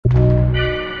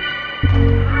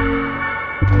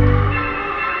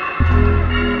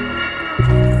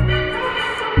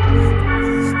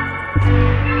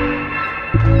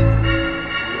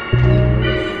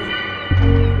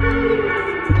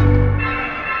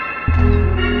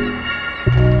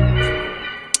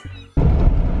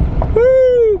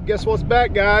guess what's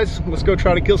back, guys? Let's go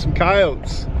try to kill some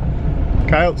coyotes.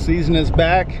 Coyote season is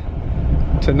back.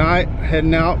 Tonight,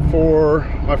 heading out for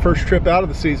my first trip out of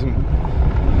the season.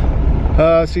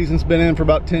 Season's been in for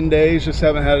about 10 days, just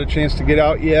haven't had a chance to get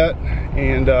out yet,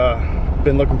 and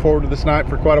been looking forward to this night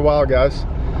for quite a while, guys.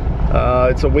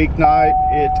 It's a weeknight.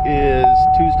 It is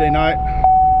Tuesday night.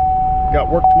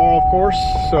 Got work tomorrow, of course,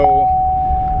 so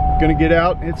gonna get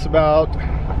out. It's about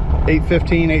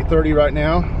 8:15, 8:30 right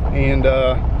now, and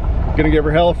gonna give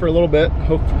her hell for a little bit.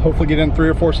 Hopefully get in 3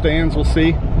 or 4 stands, we'll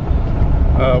see.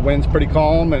 Wind's pretty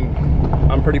calm and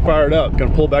I'm pretty fired up.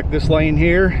 Gonna pull back this lane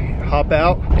here, hop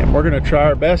out, and we're gonna try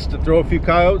our best to throw a few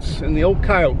coyotes in the old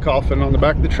coyote coffin on the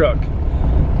back of the truck.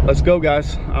 Let's go,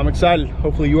 guys. I'm excited.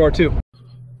 Hopefully you are too.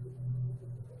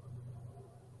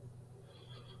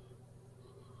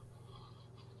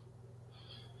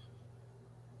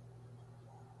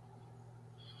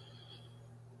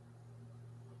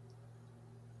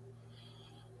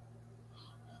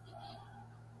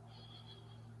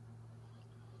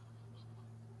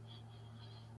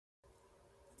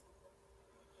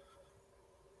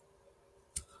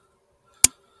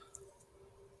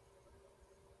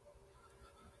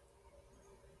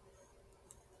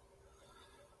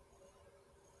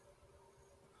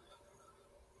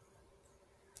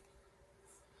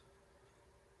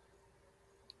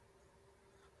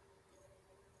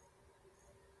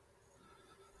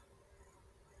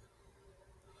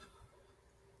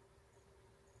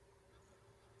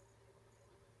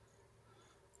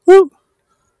 Woo!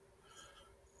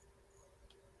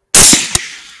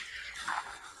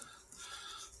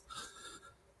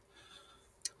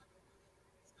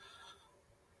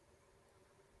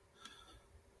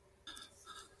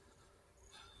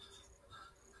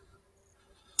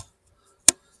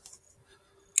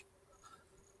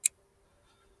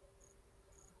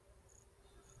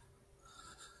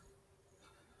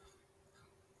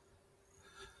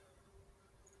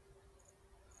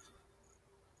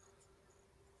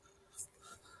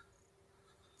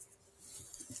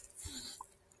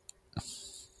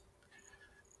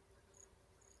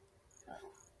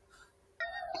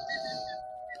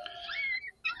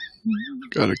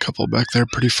 Got a couple back there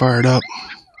pretty fired up.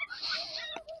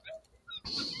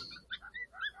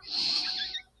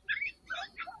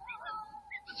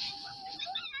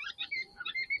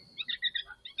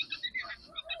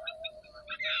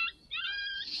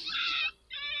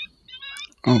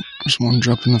 Oh, there's one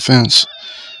jumping the fence.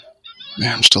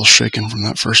 Man, I'm still shaking from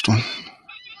that first one.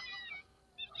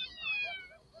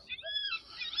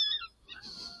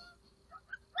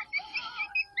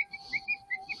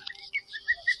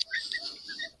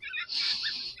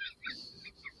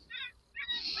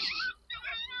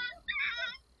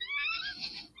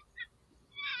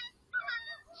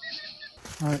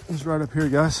 All right, he's right up here,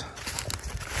 guys.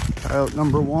 Coyote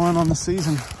number 1 on the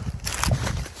season.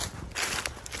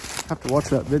 Have to watch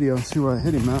that video and see where I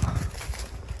hit him at.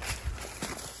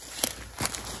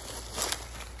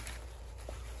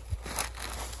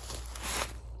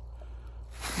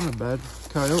 Not a bad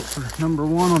coyote for number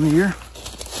 1 on the year.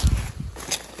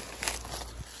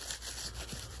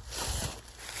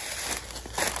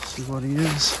 See what he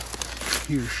is,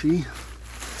 he or she.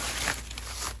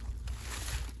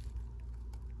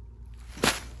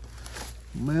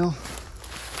 Male.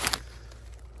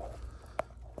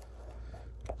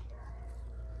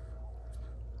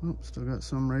 Oh, still got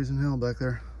some raising hell back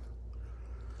there.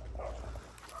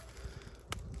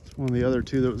 It's one of the other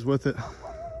 2 that was with it.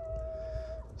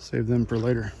 Save them for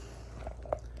later.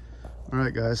 All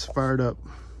right, guys, fired up.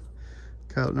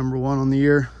 Coyote number 1 on the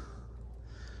year.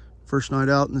 First night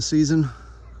out in the season.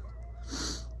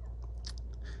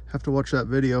 Have to watch that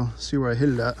video, see where I hit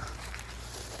it at.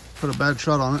 Put a bad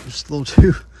shot on it, just a little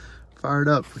too fired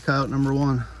up for coyote number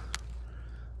 1.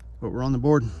 But we're on the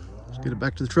board. Let's get it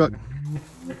back to the truck.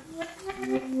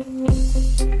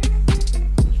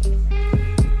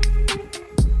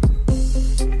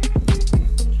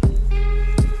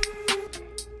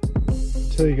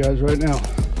 I'll tell you guys right now,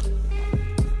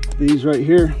 these right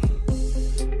here,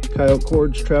 coyote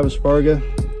cords, Travis Varga,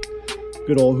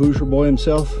 good old Hoosier boy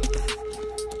himself.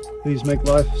 These make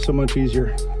life so much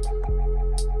easier.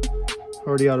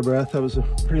 Already out of breath. That was a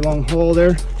pretty long haul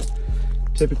there.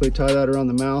 Typically tie that around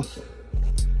the mouth.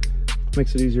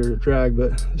 Makes it easier to drag,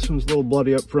 but this one's a little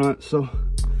bloody up front, so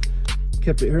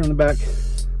kept it here on the back.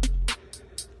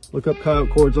 Look up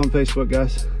coyote cords on Facebook,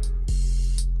 guys.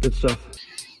 Good stuff.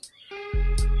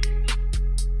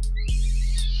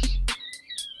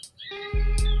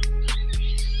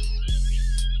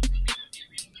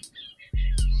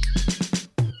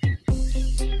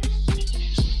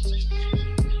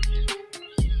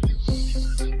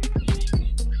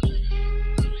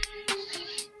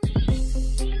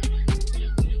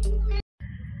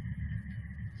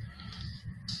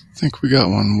 think we got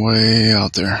one way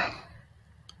out there.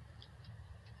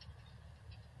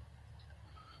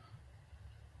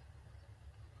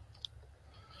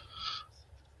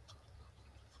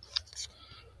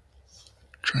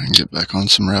 Try and get back on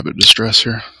some rabbit distress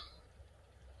here.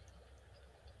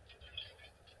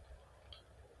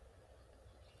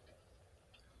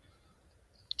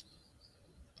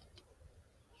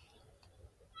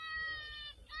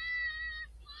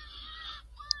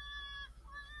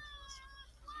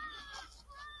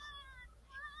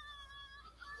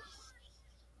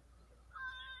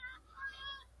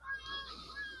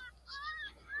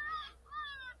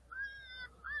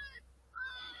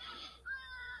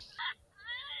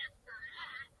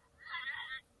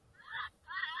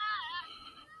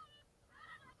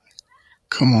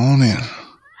 Come on in.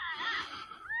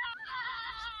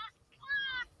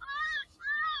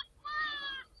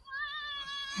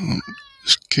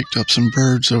 Just kicked up some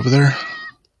birds over there.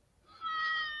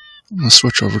 I'm going to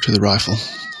switch over to the rifle.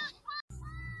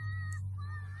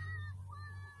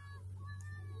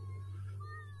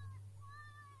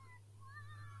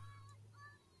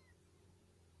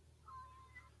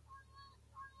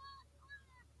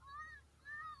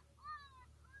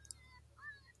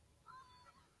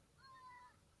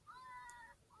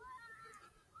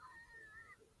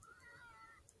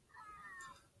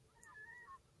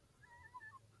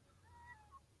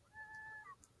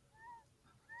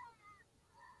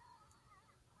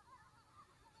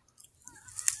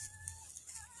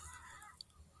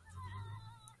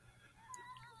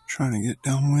 Trying to get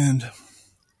downwind.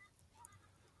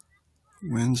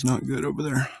 Wind's not good over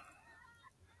there.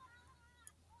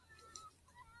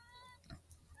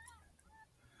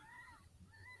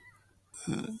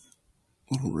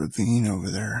 Little ravine over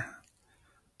there.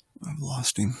 I've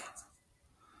lost him.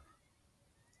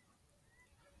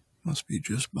 Must be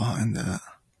just behind that.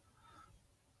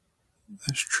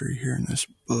 This tree here and this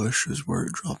bush is where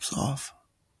it drops off.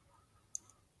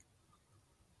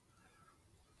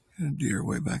 Got a deer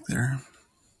way back there.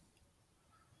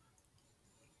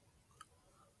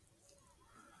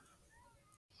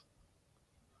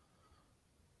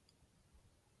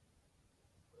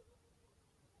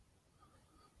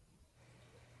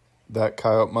 That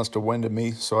coyote must have winded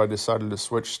me, so I decided to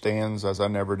switch stands as I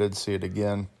never did see it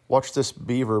again. Watched this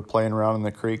beaver playing around in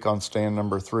the creek on stand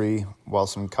number 3 while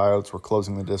some coyotes were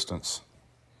closing the distance.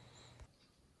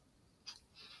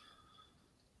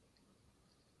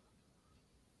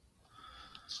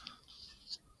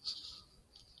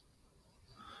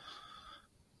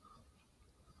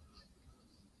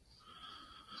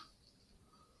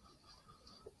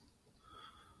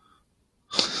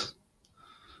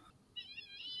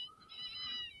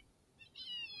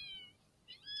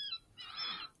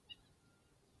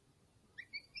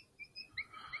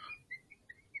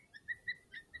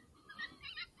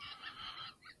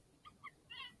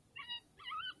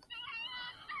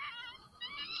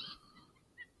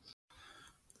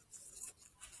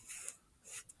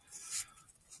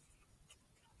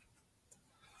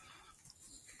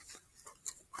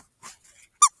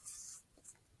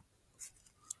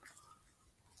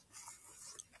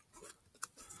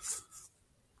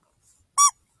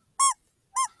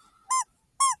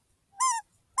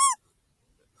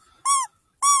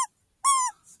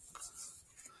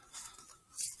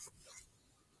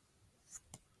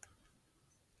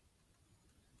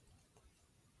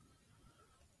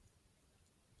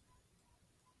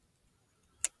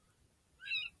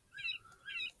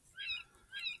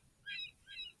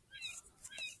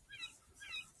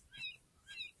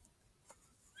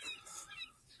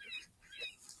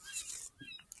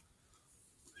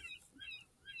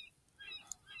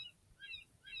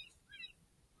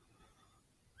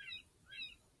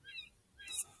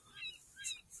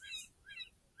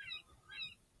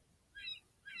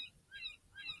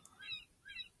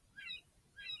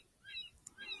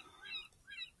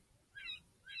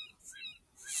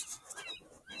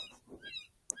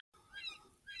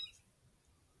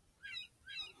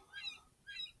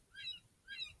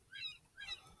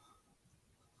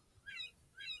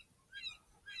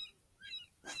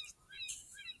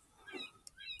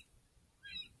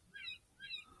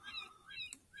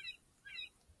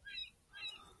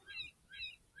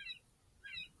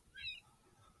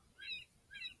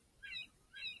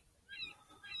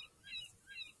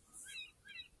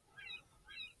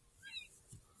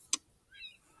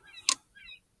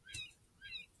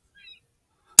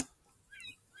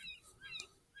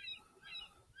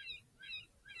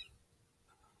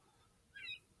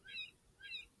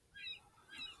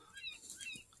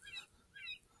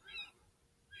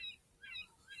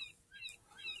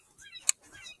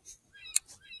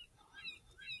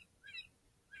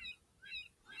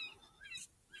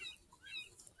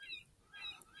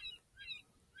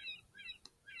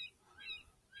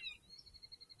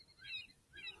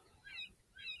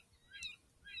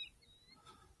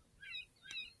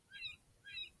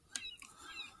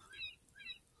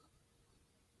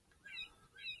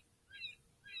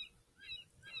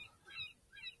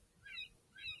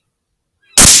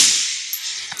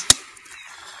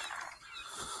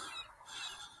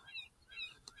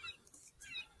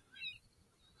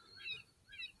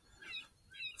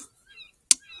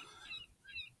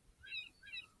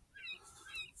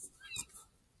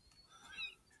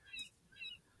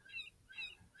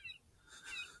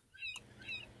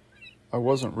 I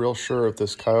wasn't real sure if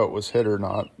this coyote was hit or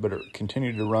not, but it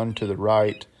continued to run to the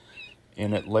right,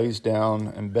 and it lays down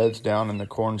and beds down in the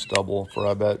corn stubble for,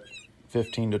 I bet,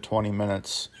 15 to 20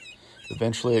 minutes.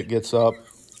 Eventually it gets up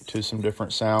to some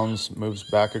different sounds, moves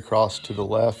back across to the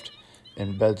left,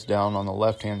 and beds down on the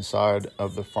left-hand side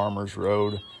of the farmer's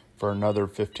road for another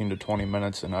 15 to 20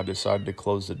 minutes, and I decided to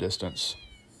close the distance.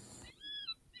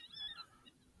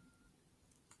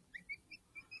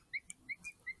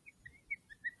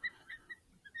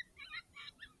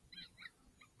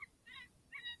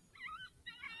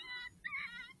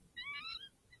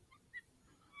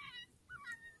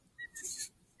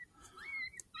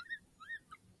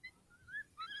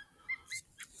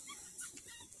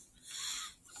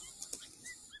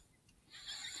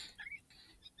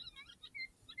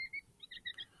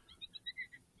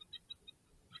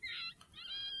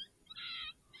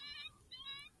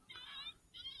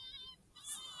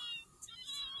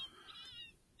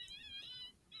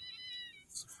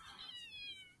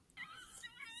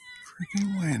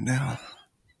 Freaking laying down.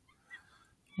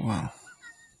 Wow.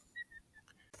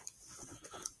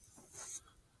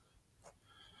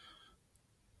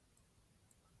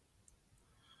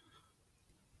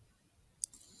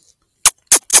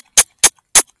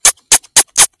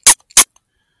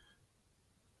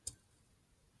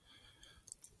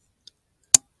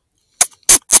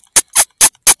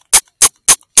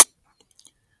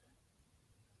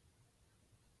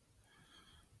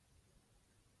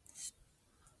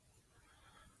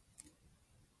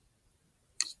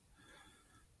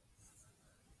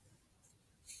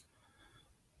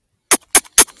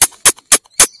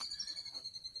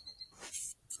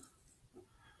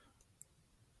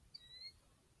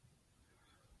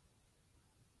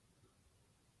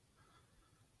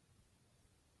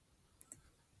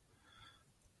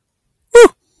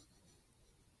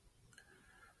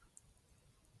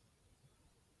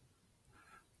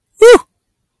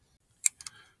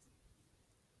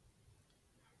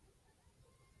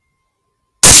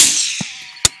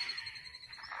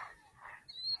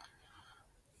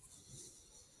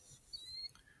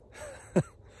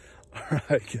 All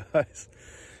right, guys.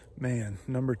 Man,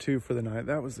 number 2 for the night.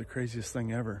 That was the craziest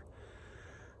thing ever.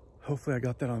 Hopefully I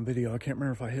got that on video. I can't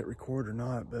remember if I hit record or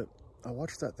not, but I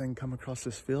watched that thing come across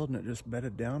this field and it just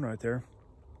bedded down right there.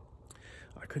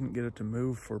 I couldn't get it to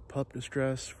move for pup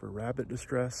distress, for rabbit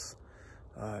distress,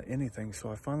 anything.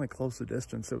 So I finally closed the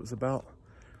distance. It was about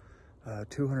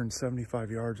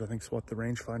 275 yards, I think is what the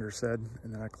rangefinder said.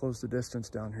 And then I closed the distance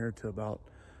down here to about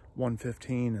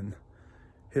 115 and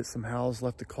hit some howls,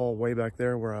 left the call way back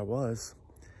there where I was,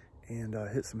 and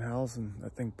hit some howls, and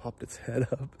that thing popped its head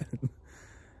up and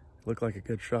looked like a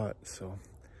good shot. So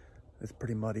it's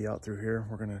pretty muddy out through here.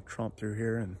 We're gonna tromp through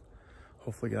here and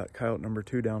hopefully got coyote number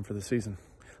 2 down for the season.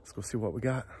 Let's go see what we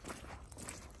got.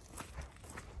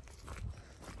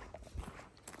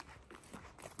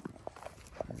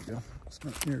 There we go. It's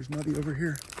not near as muddy over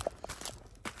here.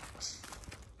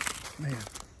 Man,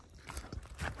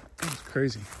 that was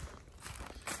crazy.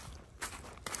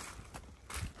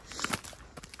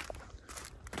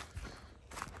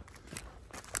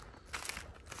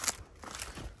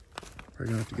 We're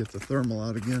gonna have to get the thermal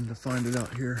out again to find it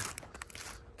out here.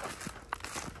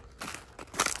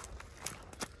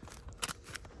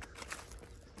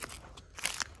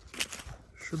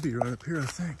 Should be right up here, I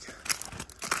think.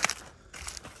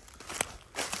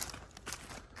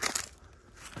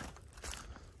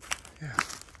 Yeah.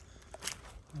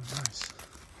 Oh, nice.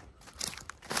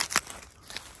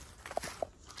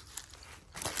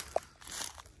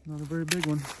 Not a very big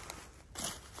one.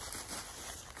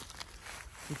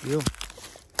 Good deal.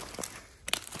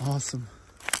 Awesome.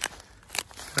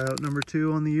 Coyote number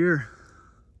 2 on the year.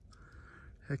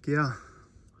 Heck yeah.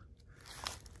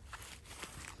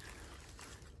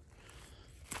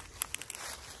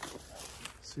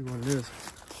 Let's see what it is.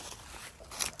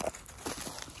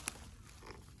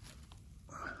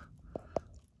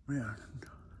 Man,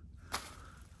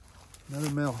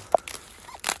 another male.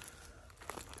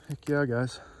 Heck yeah,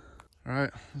 guys. All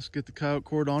right, let's get the coyote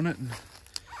cord on it and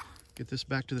get this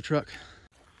back to the truck.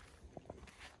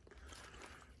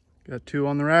 Got 2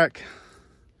 on the rack.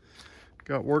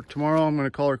 Got work tomorrow. I'm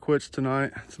gonna call her quits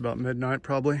tonight. It's about midnight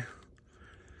probably.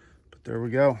 But there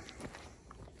we go.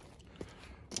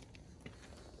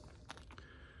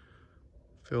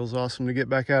 Feels awesome to get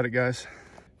back at it, guys.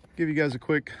 Give you guys a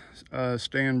quick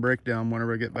stand breakdown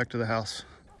whenever I get back to the house.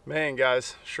 Man,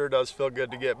 guys, sure does feel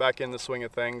good to get back in the swing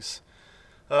of things.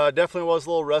 Definitely was a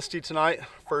little rusty tonight.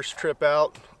 First trip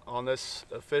out on this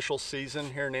official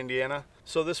season here in Indiana.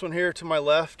 So this one here to my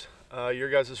left, your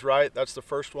guys is right. That's the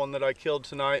first one that I killed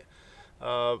tonight.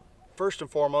 First and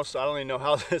foremost, I don't even know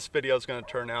how this video is going to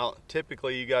turn out.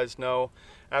 Typically, you guys know,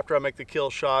 after I make the kill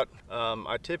shot,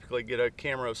 I typically get a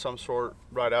camera of some sort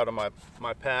right out of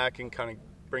my pack and kind of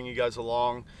bring you guys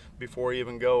along before we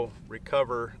even go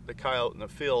recover the coyote in the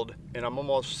field. And I'm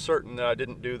almost certain that I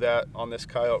didn't do that on this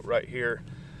coyote right here.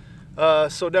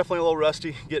 So definitely a little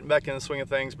rusty getting back in the swing of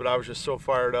things, but I was just so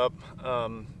fired up.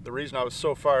 The reason I was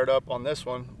so fired up on this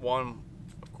one,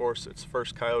 of course, it's the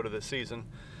first coyote of the season.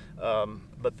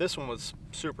 But this one was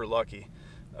super lucky.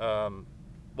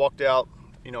 Walked out,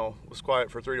 you know, was quiet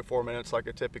for 3 to 4 minutes like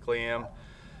I typically am.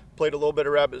 Played a little bit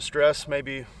of rabbit stress,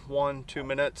 maybe 1-2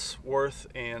 minutes worth,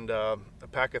 and a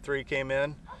pack of 3 came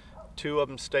in. 2 of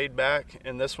them stayed back,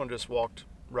 and this one just walked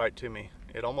right to me.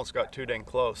 It almost got too dang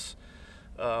close.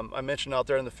 I mentioned out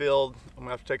there in the field, I'm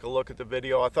gonna have to take a look at the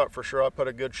video. I thought for sure I put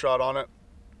a good shot on it.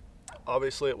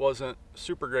 Obviously it wasn't a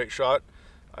super great shot.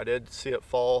 I did see it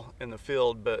fall in the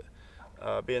field, but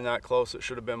being that close, it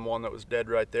should have been one that was dead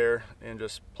right there and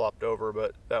just plopped over,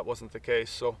 but that wasn't the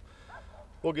case. So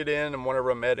we'll get in, and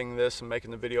whenever I'm editing this and making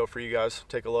the video for you guys,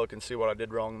 take a look and see what I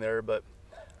did wrong there. But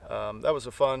that was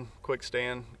a fun, quick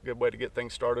stand, good way to get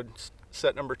things started.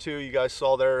 Set number 2, you guys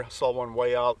saw there, saw one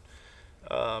way out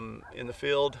in the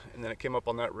field, and then it came up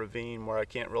on that ravine where I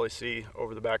can't really see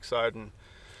over the backside, and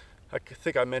I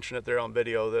think I mentioned it there on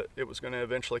video that it was going to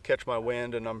eventually catch my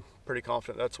wind, and I'm pretty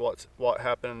confident that's what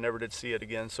happened, and never did see it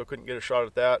again, so couldn't get a shot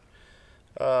at that.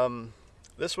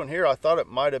 This one here, I thought it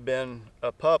might have been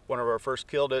a pup whenever I first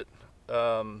killed it,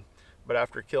 but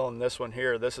after killing this one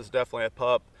here, this is definitely a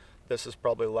pup. This is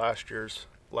probably last year's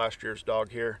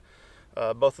dog here.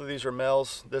 Both of these are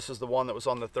males. This is the one that was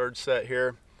on the 3rd set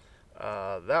here.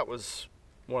 That was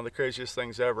one of the craziest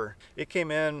things ever. It came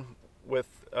in with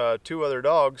 2 other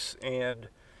dogs, and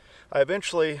I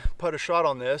eventually put a shot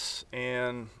on this,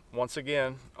 and once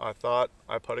again I thought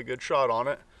I put a good shot on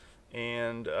it,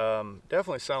 and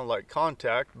definitely sounded like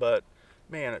contact, but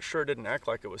man, it sure didn't act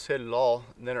like it was hit at all.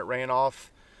 And then it ran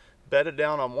off, bedded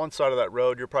down on one side of that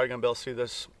road. You're probably gonna be able to see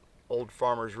this old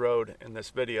farmer's road in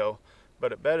this video,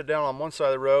 but it bedded down on one side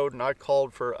of the road, and I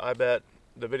called for, I bet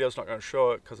the video's not going to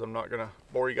show it because I'm not going to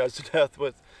bore you guys to death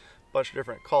with a bunch of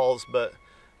different calls, but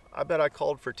I bet I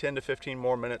called for 10 to 15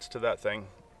 more minutes to that thing.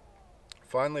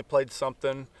 Finally played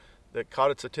something that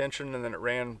caught its attention, and then it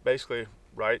ran basically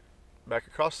right back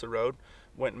across the road,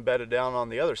 went and bedded down on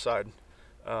the other side.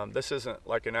 This isn't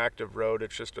like an active road,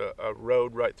 it's just a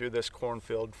road right through this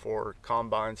cornfield for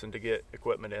combines and to get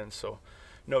equipment in, so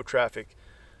no traffic.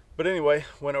 But anyway,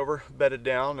 went over, bedded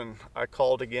down, and I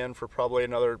called again for probably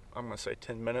another, I'm going to say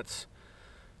 10 minutes.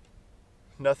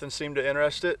 Nothing seemed to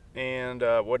interest it, and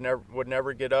would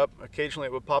never get up. Occasionally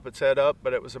it would pop its head up,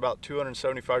 but it was about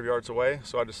 275 yards away,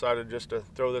 so I decided just to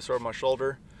throw this over my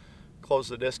shoulder, close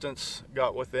the distance,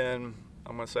 got within,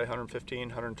 I'm going to say 115,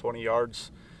 120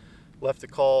 yards. Left the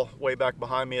call way back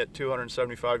behind me at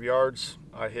 275 yards.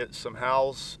 I hit some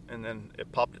howls, and then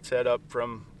it popped its head up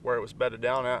from where it was bedded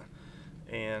down at,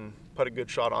 and put a good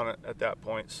shot on it at that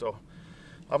point. So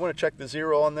I'm going to check the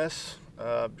 0 on this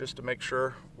just to make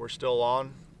sure we're still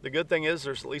on. The good thing is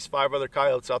there's at least 5 other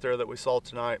coyotes out there that we saw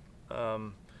tonight.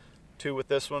 2 with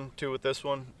this one, 2 with this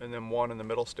one, and then 1 in the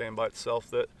middle staying by itself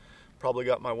that probably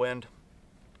got my wind.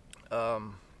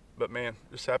 But man,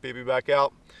 just happy to be back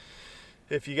out.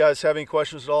 If you guys have any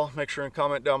questions at all, make sure and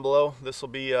comment down below. This will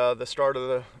be the start of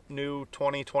the new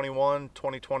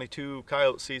 2021-2022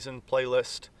 coyote season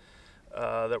playlist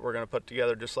that we're going to put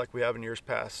together just like we have in years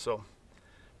past. So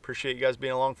appreciate you guys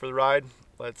being along for the ride.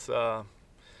 Let's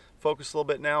focus a little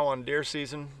bit now on deer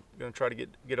season. I'm going to try to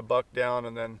get a buck down,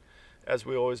 and then as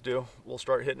we always do, we'll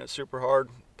start hitting it super hard,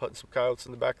 putting some coyotes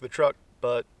in the back of the truck.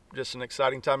 But just an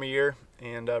exciting time of year,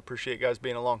 and appreciate you guys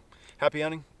being along. Happy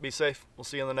hunting, be safe, we'll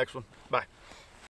see you in the next one. Bye.